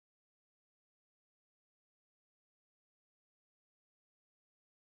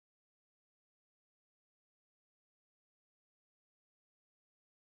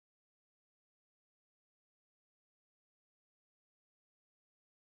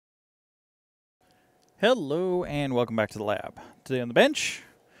Hello and welcome back to the lab. Today on the bench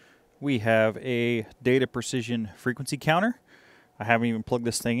we have a data precision frequency counter. I haven't even plugged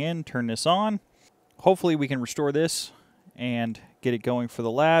this thing in, turned this on. Hopefully we can restore this and get it going for the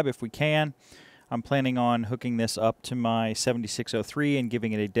lab if we can. I'm planning on hooking this up to my 7603 and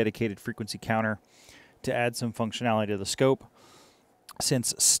giving it a dedicated frequency counter to add some functionality to the scope,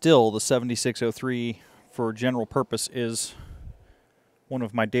 since still the 7603 for general purpose is one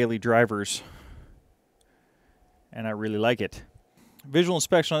of my daily drivers and I really like it. Visual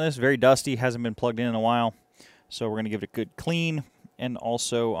inspection on this, very dusty, hasn't been plugged in a while, so we're going to give it a good clean, and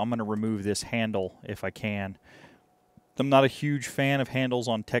also I'm going to remove this handle if I can. I'm not a huge fan of handles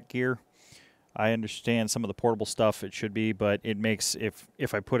on tech gear. I understand some of the portable stuff it should be, but it makes,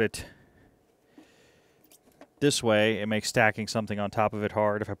 if I put it this way, it makes stacking something on top of it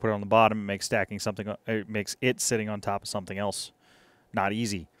hard. If I put it on the bottom, it makes stacking something, it makes it sitting on top of something else not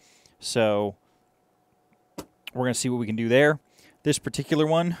easy. So we're going to see what we can do there. This particular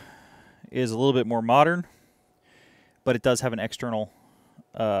one is a little bit more modern, but it does have an external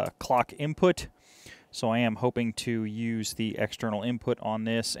clock input. So I am hoping to use the external input on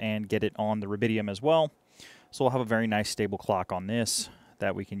this and get it on the rubidium as well. So we'll have a very nice stable clock on this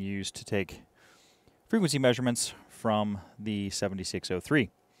that we can use to take frequency measurements from the 7603.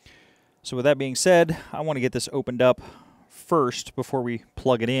 So with that being said, I want to get this opened up first before we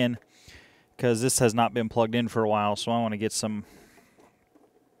plug it in, because this has not been plugged in for a while, so I want to get some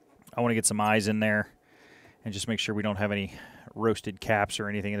eyes in there and just make sure we don't have any roasted caps or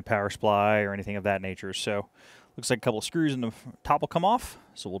anything in the power supply or anything of that nature. So looks like a couple of screws in the top will come off,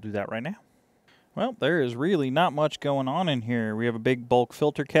 so we'll do that right now. Well, there is really not much going on in here. We have a big bulk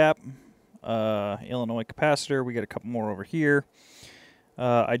filter cap, Illinois capacitor. We got a couple more over here.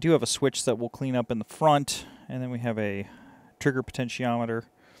 I do have a switch that we'll clean up in the front, and then we have a trigger potentiometer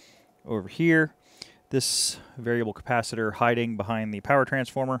over here. This variable capacitor hiding behind the power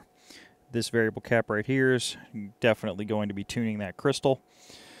transformer. This variable cap right here is definitely going to be tuning that crystal.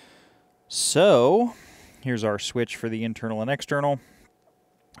 So here's our switch for the internal and external.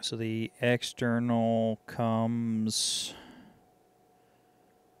 So the external comes,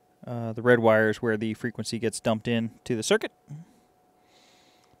 the red wire is where the frequency gets dumped in to the circuit.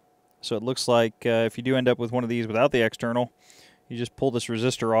 So it looks like if you do end up with one of these without the external, you just pull this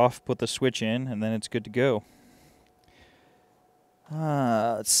resistor off, put the switch in, and then it's good to go.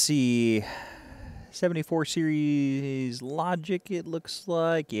 Let's see. 74 series logic, it looks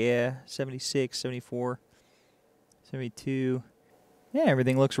like. Yeah, 76, 74, 72. Yeah,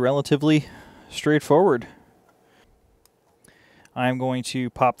 everything looks relatively straightforward. I'm going to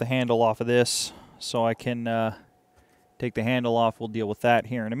pop the handle off of this so I can take the handle off. We'll deal with that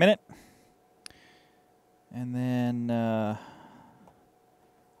here in a minute. And then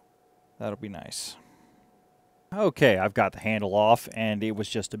that'll be nice. Okay, I've got the handle off, and it was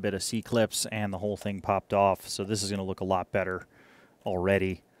just a bit of C-clips, and the whole thing popped off, so this is going to look a lot better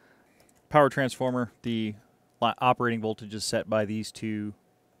already. Power transformer, the operating voltage is set by these two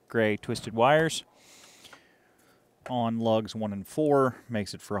gray twisted wires. On lugs 1 and 4,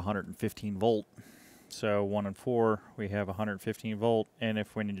 makes it for 115 volt. So 1 and 4, we have 115 volt, and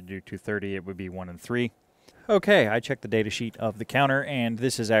if we need to do 230, it would be 1 and 3. Okay, I checked the data sheet of the counter, and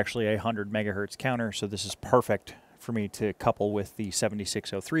this is actually a 100 megahertz counter, so this is perfect for me to couple with the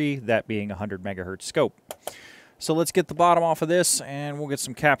 7603, that being a 100 megahertz scope. So let's get the bottom off of this, and we'll get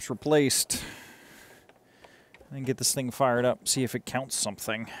some caps replaced, and get this thing fired up, see if it counts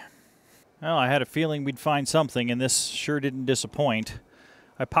something. Well, I had a feeling we'd find something, and this sure didn't disappoint.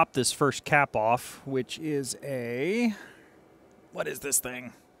 I popped this first cap off, which is a... what is this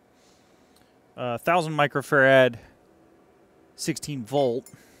thing? 1000 microfarad, 16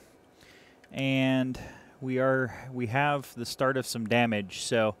 volt, and we have the start of some damage,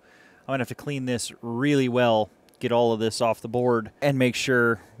 so I'm gonna have to clean this really well, get all of this off the board, and make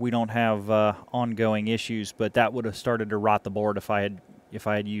sure we don't have ongoing issues. But that would have started to rot the board if I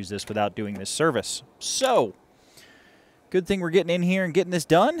had used this without doing this service. So good thing we're getting in here and getting this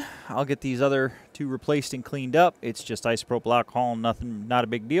done. I'll get these other two replaced and cleaned up. It's just isopropyl alcohol, not a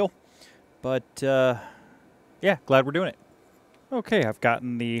big deal. But, yeah, glad we're doing it. Okay, I've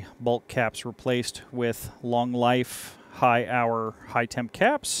gotten the bulk caps replaced with long life, high hour, high temp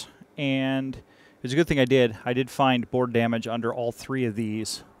caps. And it's a good thing I did. I did find board damage under all three of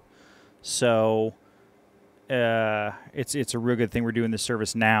these. So, it's a real good thing we're doing this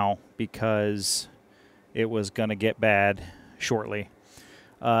service now, because it was going to get bad shortly.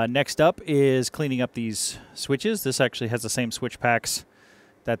 Next up is cleaning up these switches. This actually has the same switch packs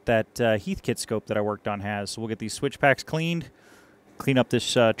that Heathkit scope that I worked on has. So we'll get these switch packs cleaned, clean up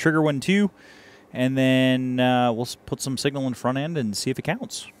this trigger one too, And then we'll put some signal in front end and see if it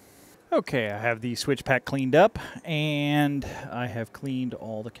counts. Okay, I have the switch pack cleaned up, and I have cleaned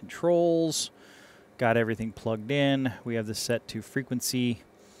all the controls. Got everything plugged in. We have this set to frequency,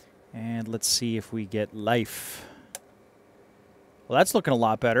 and let's see if we get life. Well, that's looking a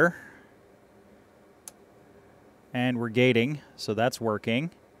lot better. And we're gating, so that's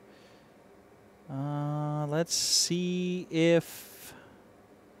working. Let's see if...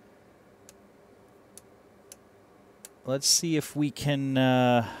 Let's see if we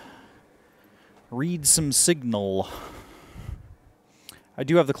can read some signal. I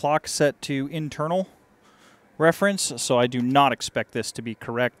do have the clock set to internal reference, so I do not expect this to be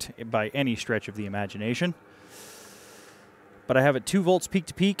correct by any stretch of the imagination. But I have it 2 volts peak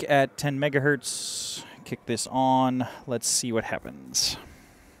to peak at 10 megahertz. Kick this on. Let's see what happens.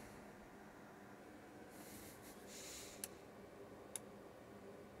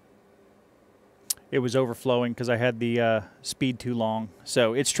 It was overflowing because I had the speed too long.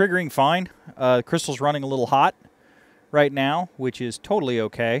 So it's triggering fine. The crystal's running a little hot right now, which is totally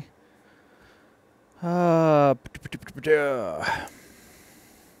okay. Yeah,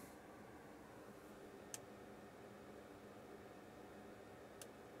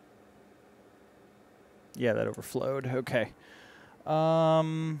 that overflowed. Okay. Yeah,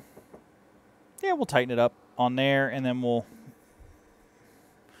 we'll tighten it up on there, and then we'll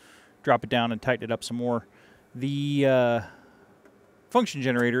drop it down and tighten it up some more. The function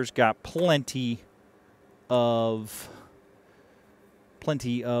generators got plenty of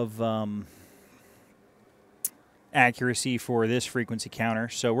accuracy for this frequency counter,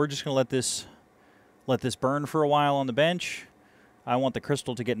 so we're just going to let this burn for a while on the bench. I want the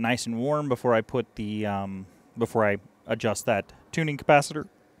crystal to get nice and warm before I put the before I adjust that tuning capacitor,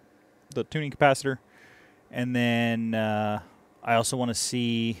 and then I also want to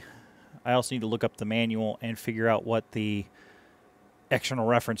see. I also need to look up the manual and figure out what the external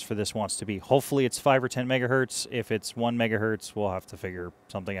reference for this wants to be. Hopefully it's 5 or 10 megahertz. If it's 1 megahertz, we'll have to figure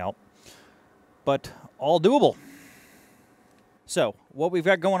something out. But all doable. So what we've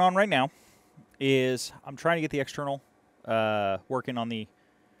got going on right now is I'm trying to get the external working on the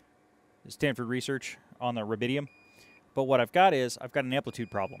Stanford research on the rubidium. But what I've got is I've got an amplitude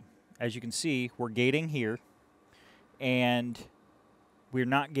problem. As you can see, we're gating here, and we're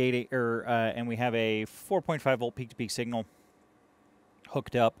not gating, and we have a 4.5 volt peak-to-peak signal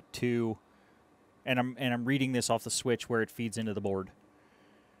hooked up to, and I'm reading this off the switch where it feeds into the board.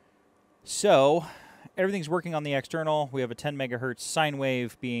 So everything's working on the external. We have a 10 megahertz sine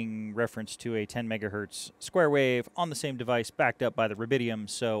wave being referenced to a 10 megahertz square wave on the same device, backed up by the rubidium.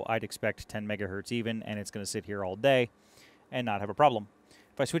 So I'd expect 10 megahertz even, and it's going to sit here all day and not have a problem.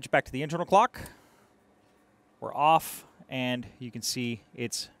 If I switch back to the internal clock, we're off. And you can see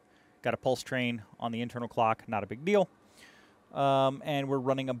it's got a pulse train on the internal clock, not a big deal. And we're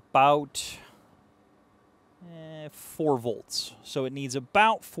running about 4 volts. So it needs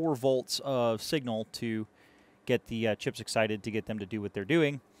about 4 volts of signal to get the chips excited, to get them to do what they're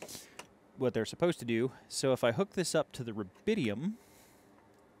doing, what they're supposed to do. So if I hook this up to the rubidium,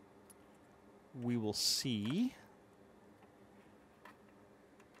 we will see.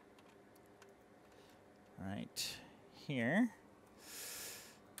 All right. Here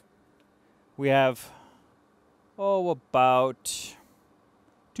we have about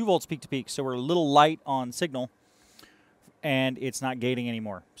 2 volts peak to peak, so we're a little light on signal, and it's not gating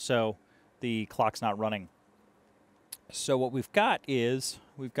anymore, so the clock's not running. So what we've got is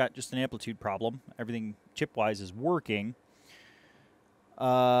we've got just an amplitude problem. Everything chip-wise is working.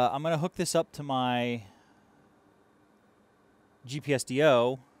 I'm going to hook this up to my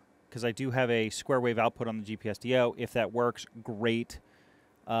GPSDO, because I do have a square wave output on the GPSDO. If that works, great.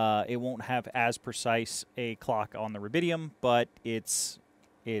 It won't have as precise a clock on the rubidium, but it's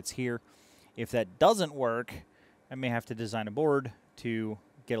here. If that doesn't work, I may have to design a board to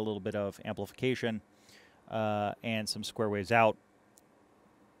get a little bit of amplification and some square waves out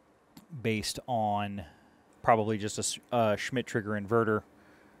based on probably just a Schmidt trigger inverter.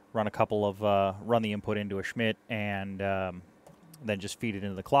 Run a couple of run the input into a Schmidt and then just feed it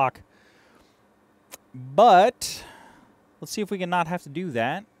into the clock. But let's see if we can not have to do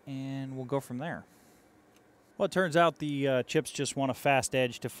that, and we'll go from there. Well, it turns out the chips just want a fast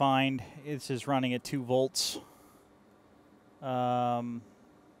edge to find. This is running at 2 volts. 2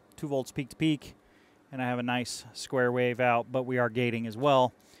 volts peak to peak, and I have a nice square wave out, but we are gating as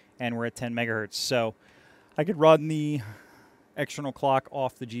well, and we're at 10 megahertz. So I could run the external clock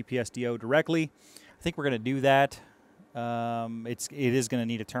off the GPSDO directly. I think we're going to do that. It is going to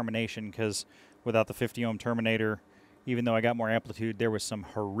need a termination, because without the 50 ohm terminator, Even though I got more amplitude, there was some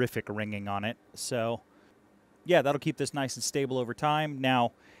horrific ringing on it. So yeah, that'll keep this nice and stable over time.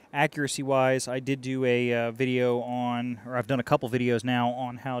 Now, accuracy-wise, I did do a video on, or I've done a couple videos now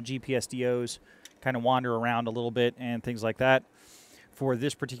on how GPS DOs kind of wander around a little bit and things like that. For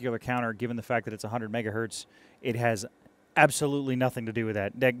this particular counter, given the fact that it's 100 megahertz, it has absolutely nothing to do with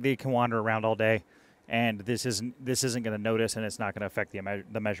that. They can wander around all day, and this isn't going to notice, and it's not going to affect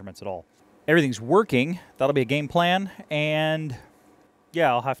the measurements at all. Everything's working. That'll be a game plan, and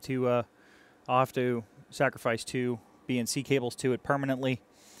yeah, I'll have to sacrifice 2 BNC cables to it permanently.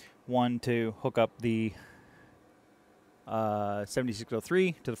 One to hook up the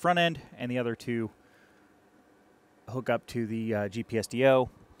 7603 to the front end, and the other to hook up to the GPS DO.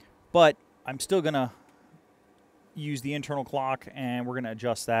 But I'm still going to use the internal clock, and we're going to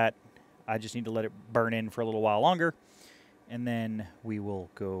adjust that. I just need to let it burn in for a little while longer, and then we will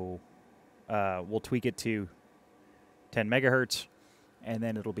go, we'll tweak it to 10 megahertz, and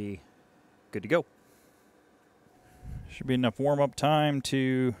then it'll be good to go. Should be enough warm-up time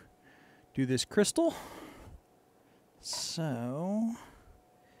to do this crystal. So,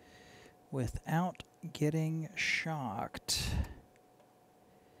 without getting shocked.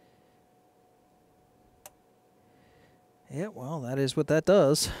 Yeah, well, that is what that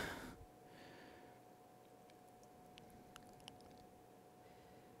does.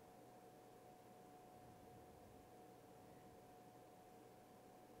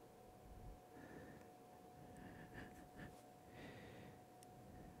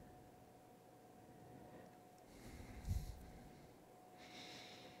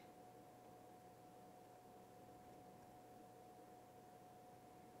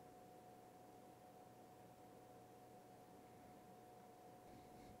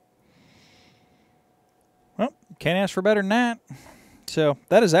 Well, can't ask for better than that. So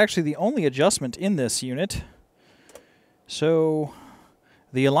that is actually the only adjustment in this unit. So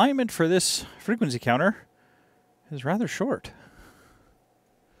the alignment for this frequency counter is rather short.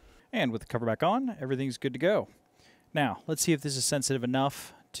 And with the cover back on, everything's good to go. Now, let's see if this is sensitive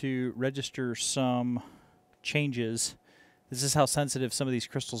enough to register some changes. This is how sensitive some of these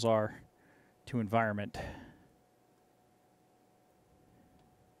crystals are to environment.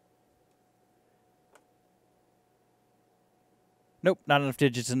 Nope, not enough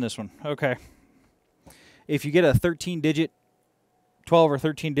digits in this one. Okay. If you get a 13-digit, 12 or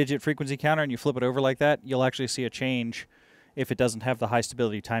 13-digit frequency counter and you flip it over like that, you'll actually see a change if it doesn't have the high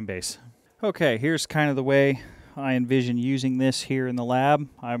stability time base. Okay, here's kind of the way I envision using this here in the lab.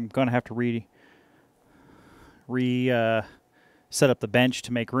 I'm going to have to set up the bench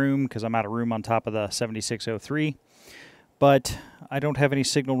to make room because I'm out of room on top of the 7603. But I don't have any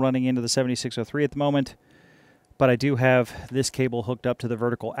signal running into the 7603 at the moment. But I do have this cable hooked up to the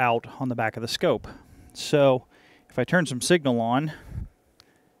vertical out on the back of the scope. So if I turn some signal on,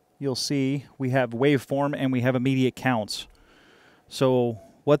 you'll see we have waveform and we have immediate counts. So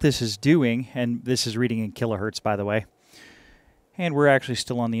what this is doing, and this is reading in kilohertz, by the way, and we're actually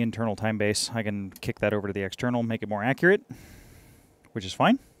still on the internal time base. I can kick that over to the external, make it more accurate, which is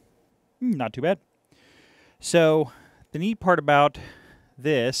fine. Not too bad. So the neat part about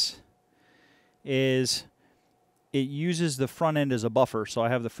this is it uses the front end as a buffer. So I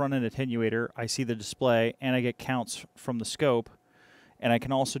have the front end attenuator, I see the display, and I get counts from the scope. And I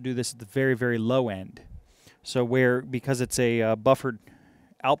can also do this at the very, very low end. So because it's a buffered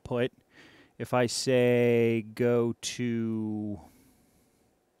output, if I say go to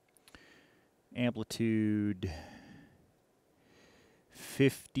amplitude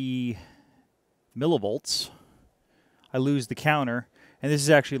 50 millivolts, I lose the counter. And this is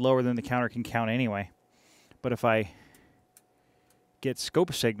actually lower than the counter can count anyway. But if I get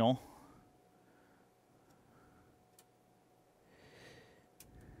scope signal,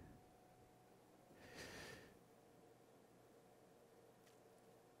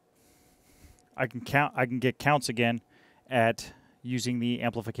 I can get counts again at using the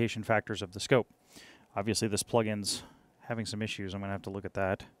amplification factors of the scope. Obviously this plugin's having some issues. I'm going to have to look at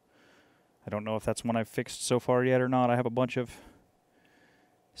that. I don't know if that's one I've fixed so far yet or not. I have a bunch of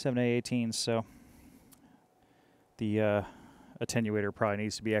 7A18s, so the attenuator probably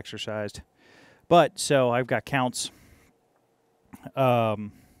needs to be exercised. But, so I've got counts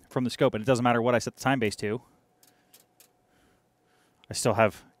from the scope, and it doesn't matter what I set the time base to. I still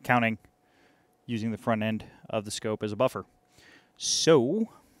have counting using the front end of the scope as a buffer. So,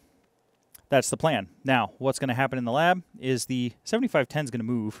 that's the plan. Now, what's going to happen in the lab is the 7510 is going to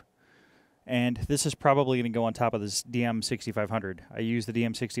move, and this is probably going to go on top of this DM6500. I use the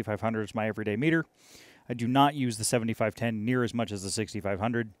DM6500 as my everyday meter. I do not use the 7510 near as much as the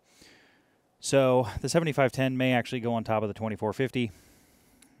 6500. So the 7510 may actually go on top of the 2450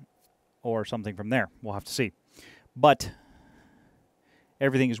 or something from there. We'll have to see. But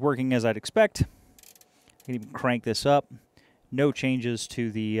everything is working as I'd expect. I can even crank this up. No changes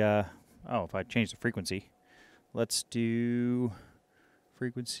to the, oh, if I change the frequency. Let's do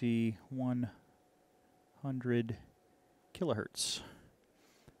frequency 100 kilohertz.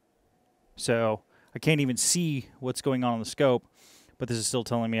 So I can't even see what's going on the scope, but this is still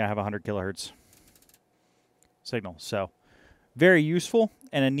telling me I have 100 kilohertz signal. So very useful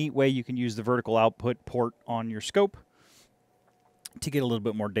and a neat way you can use the vertical output port on your scope to get a little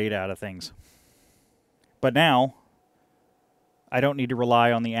bit more data out of things. But now I don't need to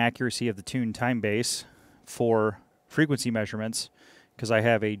rely on the accuracy of the tuned time base for frequency measurements because I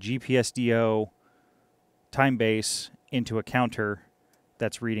have a GPSDO time base into a counter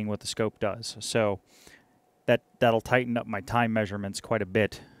that's reading what the scope does. So that'll tighten up my time measurements quite a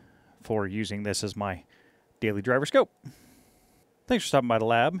bit for using this as my daily driver scope. Thanks for stopping by the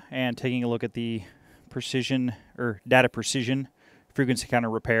lab and taking a look at the precision or data precision frequency counter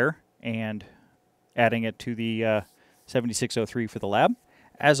repair and adding it to the 7603 for the lab.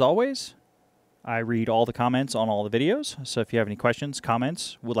 As always, I read all the comments on all the videos, so if you have any questions,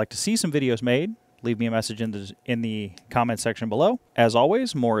 comments, would like to see some videos made, leave me a message in the comment section below. As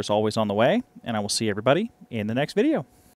always, more is always on the way, and I will see everybody in the next video.